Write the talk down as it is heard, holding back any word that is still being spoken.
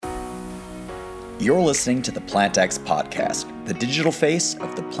You're listening to the PlantX podcast, the digital face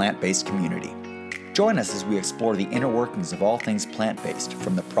of the plant-based community. Join us as we explore the inner workings of all things plant-based,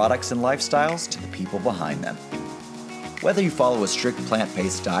 from the products and lifestyles to the people behind them. Whether you follow a strict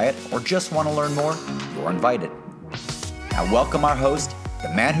plant-based diet or just want to learn more, you're invited. Now welcome our host, the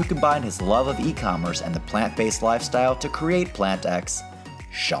man who combined his love of e-commerce and the plant-based lifestyle to create PlantX,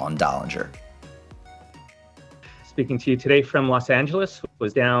 Sean Dollinger. Speaking to you today from Los Angeles.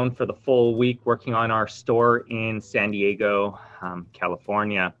 Was down for the full week working on our store in San Diego,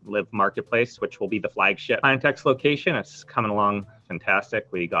 California, Live Marketplace, which will be the flagship PlantX location. It's coming along fantastic.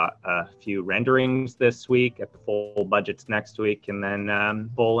 We got a few renderings this week, at the full budgets next week, and then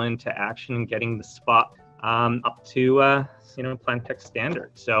full into action and getting the spot up to PlantX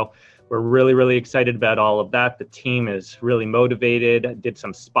standards. So we're really excited about all of that. The team is really motivated. Did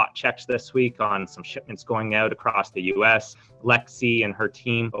some spot checks this week on some shipments going out across the US. Lexi and her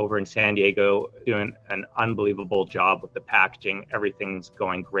team over in San Diego doing an unbelievable job with the packaging. Everything's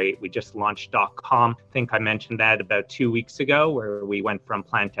going great. We just launched .com. I think I mentioned that about 2 weeks ago, where we went from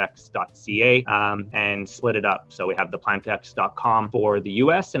PlantX.ca and split it up. So we have the PlantX.com for the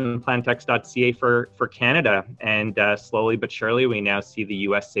US and PlantX.ca for Canada. And slowly but surely, we now see the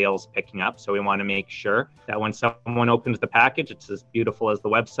US sales picking up. So we want to make sure that when someone opens the package, it's as beautiful as the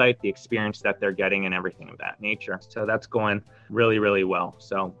website, the experience that they're getting, and everything of that nature. So that's going really well.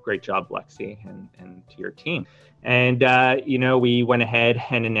 So great job, Lexi, and to your team. And, we went ahead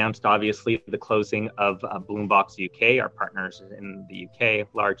and announced, obviously, the closing of Bloombox UK, our partners in the UK,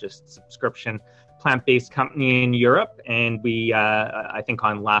 largest subscription plant-based company in Europe. And we, I think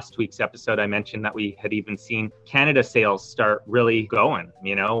on last week's episode, I mentioned that we had even seen Canada sales start really going,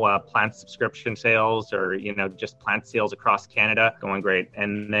 plant subscription sales or, just plant sales across Canada going great.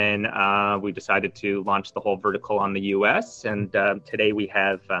 And then we decided to launch the whole vertical on the US. And today we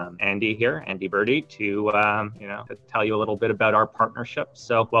have Andy here, Andy Burde, to tell you a little bit about our partnership.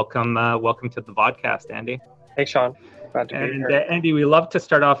 So welcome to the vodcast, Andy. Hey, Sean. Glad to be here. Andy, we love to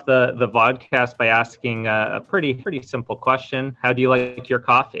start off the vodcast by asking a pretty simple question. How do you like your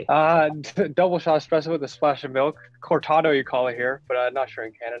coffee? Double shot espresso with a splash of milk. Cortado, you call it here, but not sure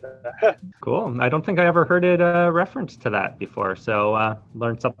in Canada. Cool. I don't think I ever heard it referenced to that before. So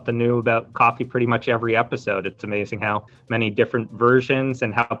learned something new about coffee pretty much every episode. It's amazing how many different versions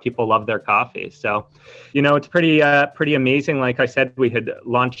and how people love their coffee. So, it's pretty amazing. Like I said, we had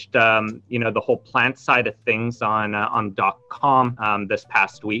launched, the whole plant side of things on .com this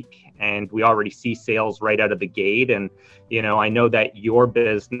past week, and we already see sales right out of the gate. And I know that your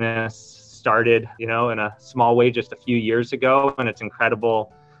business started in a small way just a few years ago, and it's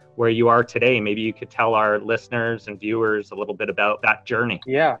incredible where you are today. Maybe you could tell our listeners and viewers a little bit about that journey.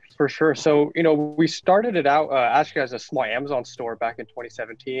 Yeah, for sure. So, we started it out actually as a small Amazon store back in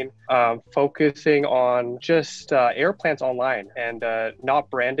 2017, focusing on just air plants online and not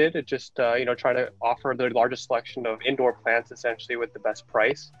branded, just, trying to offer the largest selection of indoor plants essentially with the best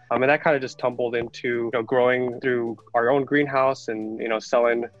price. And that kind of just tumbled into, growing through our own greenhouse and,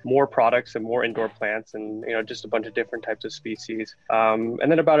 selling more products and more indoor plants and, just a bunch of different types of species. And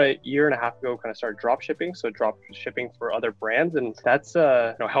then about a year and a half ago, kind of started drop shipping. So drop shipping for other brands. And that's,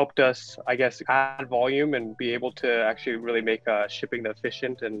 helped us, I guess, add volume and be able to actually really make shipping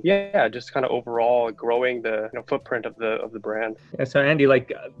efficient. And just kind of overall growing the footprint of the brand. Yeah, so Andy,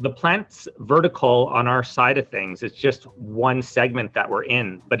 like the plants vertical on our side of things, it's just one segment that we're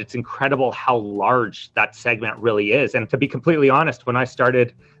in, but it's incredible how large that segment really is. And to be completely honest, when I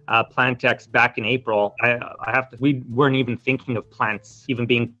started PlantX back in April, we weren't even thinking of plants even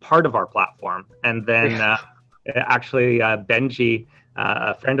being part of our platform. And then actually Benji,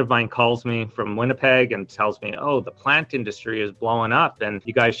 a friend of mine, calls me from Winnipeg and tells me, oh, the plant industry is blowing up and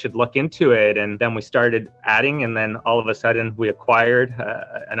you guys should look into it. And then we started adding, and then all of a sudden we acquired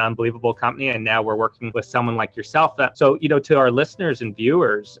an unbelievable company. And now we're working with someone like yourself. So, to our listeners and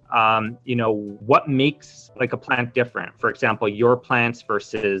viewers, what makes like a plant different? For example, your plants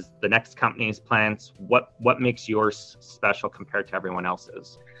versus the next company's plants, what makes yours special compared to everyone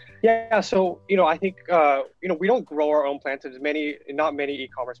else's? Yeah, so, I think, we don't grow our own plants. Not many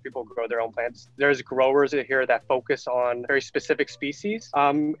e-commerce people grow their own plants. There's growers here that focus on very specific species.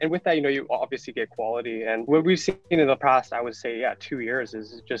 And with that, you obviously get quality. And what we've seen in the past, I would say, 2 years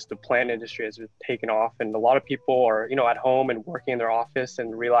is just the plant industry has taken off. And a lot of people are, at home and working in their office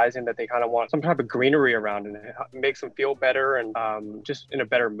and realizing that they kind of want some type of greenery around, and it makes them feel better and just in a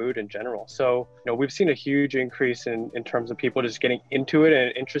better mood in general. So, we've seen a huge increase in terms of people just getting into it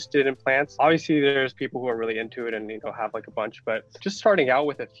and interested interested in plants. Obviously, there's people who are really into it and, have like a bunch, but just starting out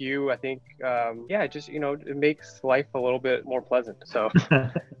with a few, I think, it makes life a little bit more pleasant. So,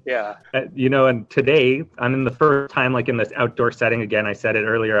 yeah. And today I'm in the first time, like in this outdoor setting again. I said it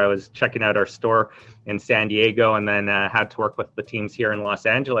earlier, I was checking out our store in San Diego and then had to work with the teams here in Los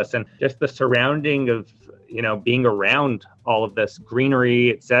Angeles, and just the surrounding of, being around all of this greenery,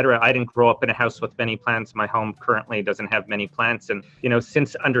 etc. I didn't grow up in a house with many plants. My home currently doesn't have many plants. And,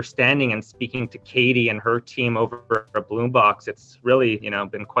 since understanding and speaking to Katie and her team over at Bloombox, it's really,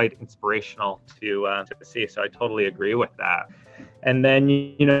 been quite inspirational to see. So I totally agree with that. And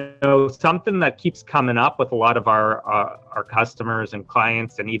then, something that keeps coming up with a lot of our customers and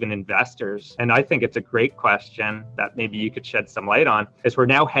clients and even investors, and I think it's a great question that maybe you could shed some light on, is we're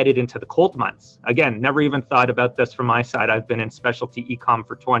now headed into the cold months. Again, never even thought about this from my side. I've been in specialty e-com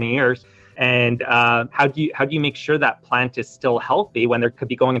for 20 years. And how do you make sure that plant is still healthy when there could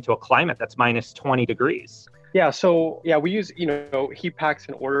be going into a climate that's minus 20 degrees? Yeah, so we use heat packs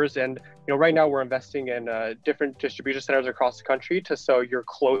and orders, and right now we're investing in different distribution centers across the country so you're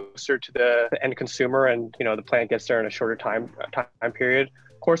closer to the end consumer, and the plant gets there in a shorter time period.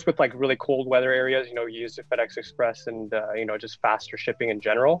 Of course, with like really cold weather areas, we use the FedEx Express and just faster shipping in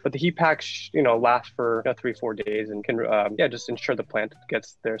general. But the heat packs, last for 3-4 days and can just ensure the plant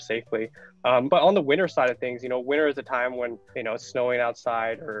gets there safely. But on the winter side of things, winter is a time when it's snowing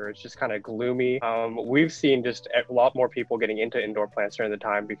outside or it's just kind of gloomy. We've seen just a lot more people getting into indoor plants during the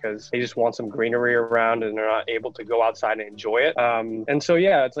time because they just want some greenery around and they're not able to go outside and enjoy it. And so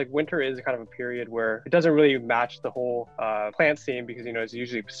it's like winter is kind of a period where it doesn't really match the whole plant scene because it's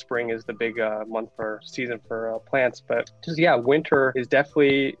usually spring is the big season for plants, but just winter is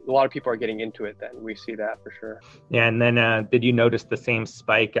definitely, a lot of people are getting into it. Then we see that for sure. Yeah, and then did you notice the same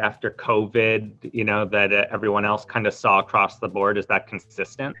spike after COVID? That everyone else kind of saw across the board. Is that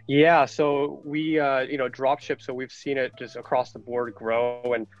consistent? Yeah, so we drop ship, so we've seen it just across the board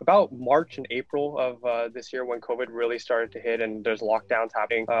grow. And about March and April of this year, when COVID really started to hit and there's lockdowns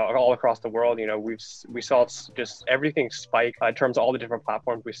happening all across the world, we saw just everything spike in terms of all the different platforms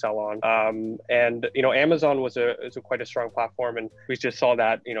we sell on. And Amazon was quite a strong platform, and we just saw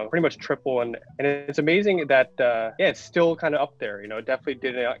that pretty much triple. And it's amazing that it's still kind of up there. It definitely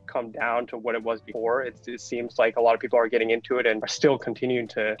didn't come down to what it was before. It seems like a lot of people are getting into it and are still continuing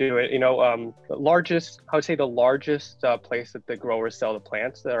to do it. The largest place that the growers sell the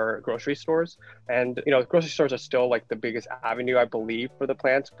plants that are grocery stores, and grocery stores are still like the biggest avenue, I believe, for the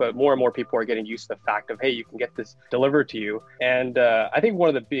plants. But more and more people are getting used to the fact of, hey, you can get this delivered to you. And I think one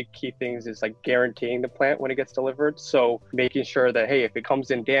of the big key things is like guaranteeing the plant when it gets delivered. So making sure that, hey, if it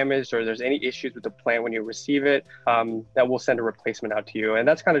comes in damaged or there's any issues with the plant when you receive it, that we'll send a replacement out to you. And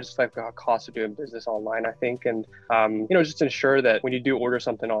that's kind of just like a cost of doing business online, I think. And, just ensure that when you do order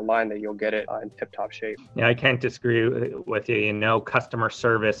something online that you'll get it in tip-top shape. Yeah, I can't disagree with you. Customer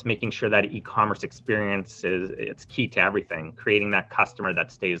service, making sure that e-commerce experience it's key to everything. Creating that customer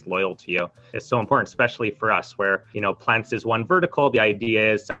that stays loyal to you is so important, especially for us where, plants is one vertical. The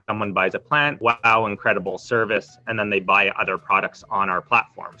idea is someone buys a plant, wow, incredible service, and then they buy other products on our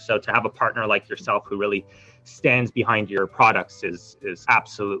platform. So to have a partner like yourself who really stands behind your products is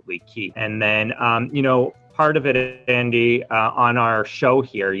absolutely key. And then, part of it, Andy, on our show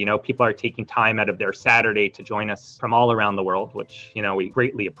here, people are taking time out of their Saturday to join us from all around the world, which, we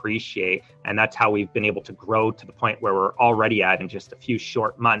greatly appreciate. And that's how we've been able to grow to the point where we're already at in just a few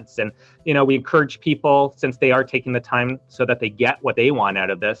short months. And, we encourage people, since they are taking the time so that they get what they want out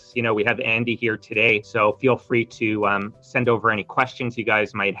of this, we have Andy here today. So feel free to send over any questions you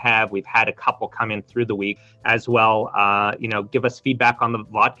guys might have. We've had a couple come in through the week as well. Give us feedback on the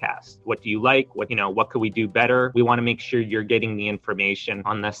podcast. What do you like? What could we do better? We want to make sure you're getting the information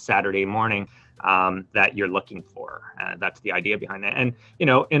on this Saturday morning that you're looking for. That's the idea behind it. And,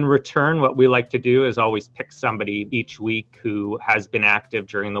 in return, what we like to do is always pick somebody each week who has been active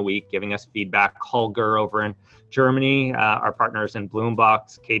during the week, giving us feedback. Holger over in Germany, our partners in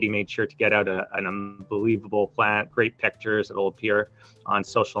Bloombox. Katie made sure to get out an unbelievable plant, great pictures. It'll appear on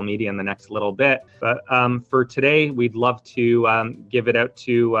social media in the next little bit. But for today, we'd love to give it out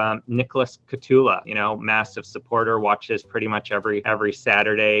to Nicholas Catula, massive supporter, watches pretty much every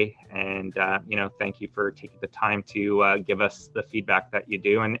Saturday. And, thank you for taking the time to give us the feedback that you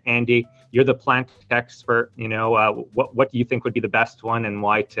do. And Andy, you're the plant expert. What do you think would be the best one and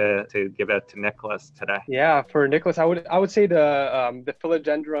why to give it to Nicholas today? Yeah, for For Nicholas, I would say the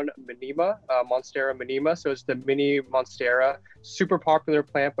Philodendron minima, Monstera minima. So it's the mini Monstera, super popular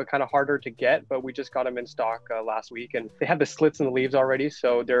plant, but kind of harder to get. But we just got them in stock last week, and they have the slits in the leaves already.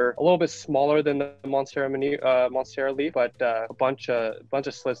 So they're a little bit smaller than the Monstera leaf, but a bunch of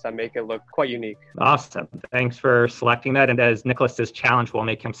slits that make it look quite unique. Awesome. Thanks for selecting that. And as Nicholas's challenge, we'll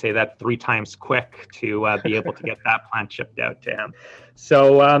make him say that 3 times quick to be able to get that plant shipped out to him.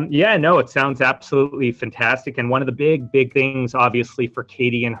 So it sounds absolutely fantastic. And one of the big things, obviously, for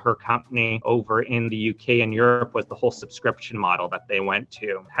Katie and her company over in the UK and Europe was the whole subscription model that they went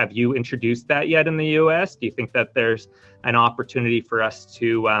to. Have you introduced that yet in the US? Do you think that there's an opportunity for us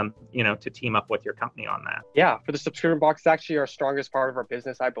to, to team up with your company on that? Yeah, for the subscription box, it's actually our strongest part of our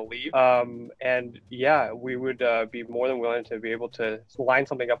business, I believe. We would be more than willing to be able to line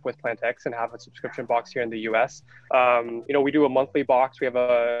something up with PlantX and have a subscription box here in the US. We do a monthly box. We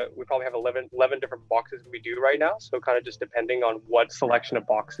probably have 11 different boxes we do right now. So kind of just depending on what selection of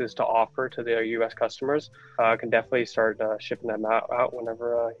boxes to offer to the US customers, can definitely start shipping them out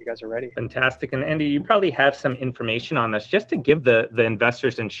whenever you guys are ready. Fantastic. And Andy, you probably have some information on this just to give the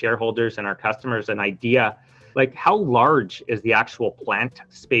investors and shareholders and our customers an idea. Like, how large is the actual plant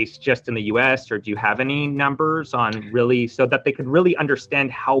space just in the US, or do you have any numbers on really so that they could really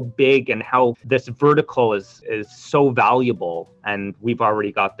understand how big and how this vertical is so valuable, and we've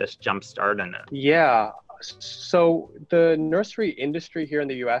already got this jump start in it? Yeah. So the nursery industry here in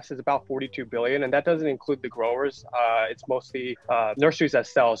the US is about 42 billion, and that doesn't include the growers. It's mostly nurseries that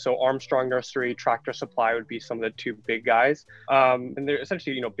sell. So Armstrong Nursery, Tractor Supply would be some of the 2 big guys. And they're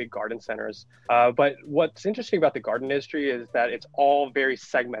essentially, big garden centers. But what's interesting about the garden industry is that it's all very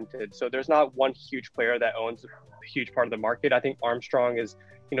segmented. So there's not one huge player that owns a huge part of the market. I think Armstrong is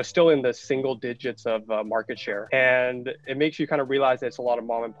still in the single digits of market share. And it makes you kind of realize that it's a lot of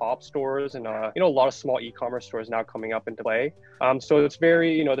mom and pop stores and, a lot of small e-commerce stores now coming up into play. So it's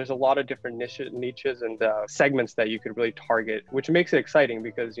very, there's a lot of different niches and segments that you could really target, which makes it exciting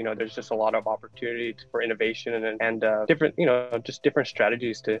because, there's just a lot of opportunity for innovation and different, just different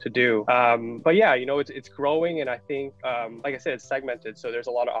strategies to do. But yeah, it's growing. And I think, like I said, it's segmented. So there's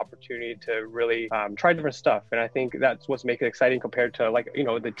a lot of opportunity to really try different stuff. And I think that's what's making it exciting compared to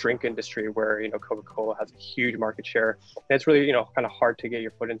the drink industry where, Coca-Cola has a huge market share. And it's really, kind of hard to get your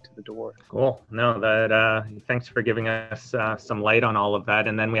foot into the door. Cool. No, thanks for giving us some light on all of that.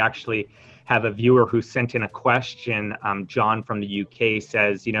 And then we actually have a viewer who sent in a question. John from the UK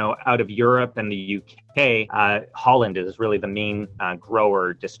says, out of Europe and the UK, Holland is really the main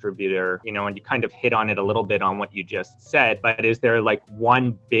grower distributor, and you kind of hit on it a little bit on what you just said, but is there like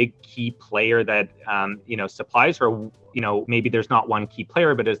one big key player that, supplies, or, maybe there's not one key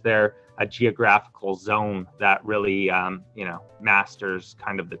player, but is there a geographical zone that really, masters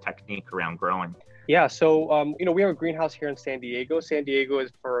kind of the technique around growing? Yeah, so, we have a greenhouse here in San Diego. San Diego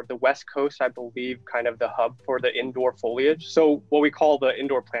is for the West Coast, I believe, kind of the hub for the indoor foliage. So what we call the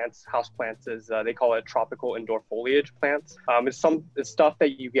indoor plants, house plants, is they call it tropical indoor foliage plants. It's stuff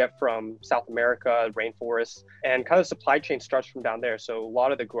that you get from South America, rainforests, and kind of supply chain starts from down there. So a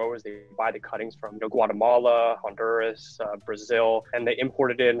lot of the growers, they buy the cuttings from Guatemala, Honduras, Brazil, and they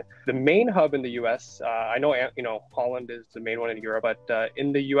import it in. The main hub in the U.S., I know, Holland is the main one in Europe, but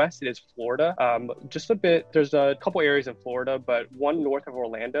in the U.S., it is Florida. Just a bit, there's a couple areas in Florida, but one north of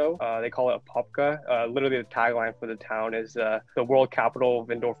Orlando, they call it Apopka. Literally the tagline for the town is the world capital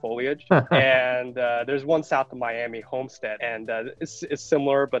of indoor foliage. And there's one south of Miami, Homestead, and it's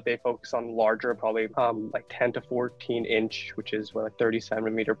similar, but they focus on larger, probably like 10 to 14 inch, which is like 30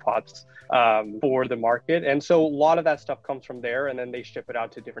 centimeter pots for the market. And so a lot of that stuff comes from there, and then they ship it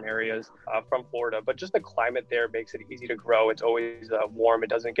out to different areas from Florida. But just the climate there makes it easy to grow. It's always warm.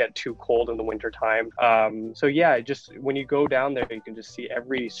 It doesn't get too cold in the winter time. So yeah, just when you go down there, you can just see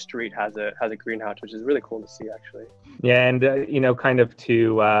every street has a greenhouse, which is really cool to see, actually. Yeah, and kind of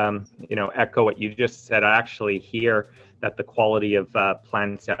to echo what you just said, I actually hear that the quality of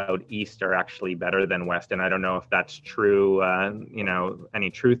plants out east are actually better than west. And I don't know if that's true, any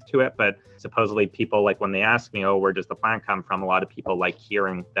truth to it, but supposedly people, like, when they ask me, where does the plant come from? A lot of people like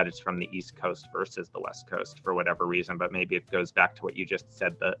hearing that it's from the East Coast versus the West Coast for whatever reason, but maybe it goes back to what you just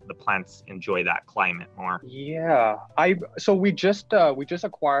said, the plants enjoy that climate more. Yeah, so we just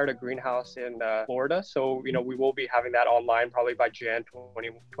acquired a greenhouse in Florida. So, we will be having that online probably by Jan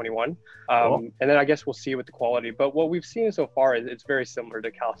 2021. Cool. And then I guess we'll see with the quality, but what we've seen so far is it's very similar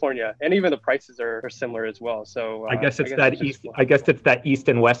to California, and even the prices are similar as well. So I guess it's that East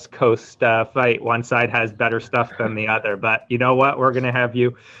and West Coast fight. One side has better stuff than the other, but you know what? We're going to have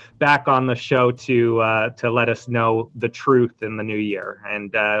you back on the show to let us know the truth in the new year.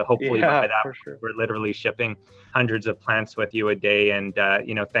 And hopefully by that, we're literally shipping hundreds of plants with you a day. And,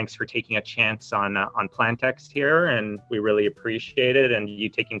 thanks for taking a chance on PlantX here. And we really appreciate it. And you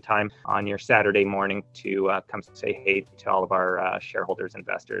taking time on your Saturday morning to come say hey to all of our shareholders,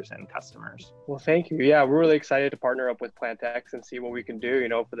 investors, and customers. Well, thank you. Yeah, we're really excited to partner up with PlantX and see what we can do,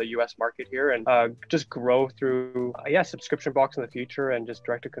 for the U.S. market here and just grow through, subscription box in the future and just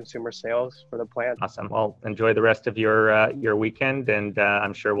direct to consumer sales for the plant. Awesome. Well, enjoy the rest of your weekend, and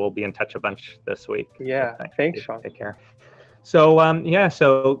I'm sure we'll be in touch a bunch this week. Yeah, thanks, Sean. Take care.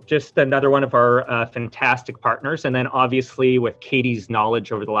 So just another one of our fantastic partners. And then obviously with Katie's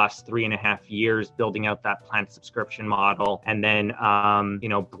knowledge over the last 3.5 years, building out that plant subscription model, and then,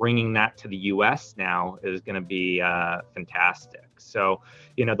 bringing that to the US now is going to be fantastic. So,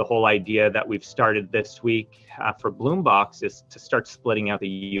 the whole idea that we've started this week for Bloombox is to start splitting out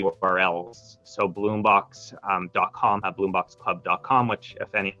the URLs. So bloombox.com, bloomboxclub.com, which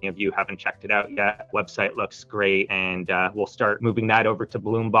if any of you haven't checked it out yet, website looks great. And we'll start moving that over to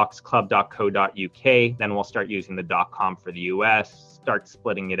bloomboxclub.co.uk. Then we'll start using the .com for the US, start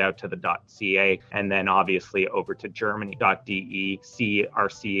splitting it out to the .ca, and then obviously over to Germany.de. Our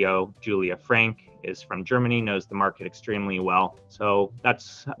CEO, Julia Frank, is from Germany, knows the market extremely well. So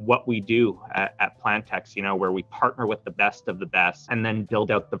that's what we do at PlantX, where we partner with the best of the best and then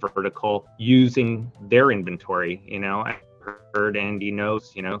build out the vertical using their inventory. I heard Andy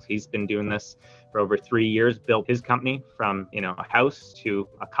knows, he's been doing this for over 3 years, built his company from, a house to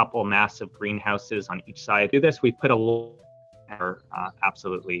a couple massive greenhouses on each side. Do this, we put a little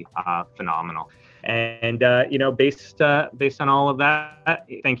absolutely phenomenal. And, based on all of that,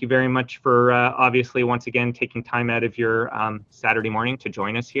 thank you very much for obviously, once again, taking time out of your Saturday morning to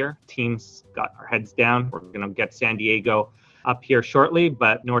join us here. Team's got our heads down. We're going to get San Diego up here shortly,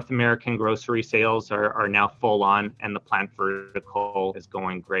 but North American grocery sales are now full on, and the plant vertical is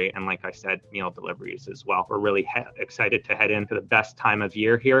going great. And like I said, meal deliveries as well. We're really excited to head into the best time of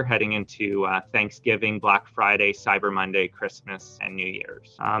year here, heading into Thanksgiving, Black Friday, Cyber Monday, Christmas, and New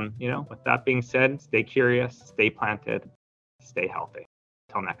Year's. With that being said, stay curious, stay planted, stay healthy.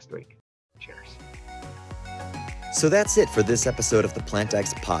 Until next week. Cheers. So that's it for this episode of the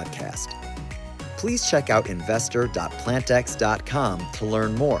PlantX podcast. Please check out investor.plantx.com to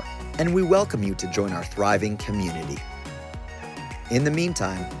learn more, and we welcome you to join our thriving community. In the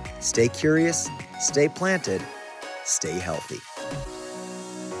meantime, stay curious, stay planted, stay healthy.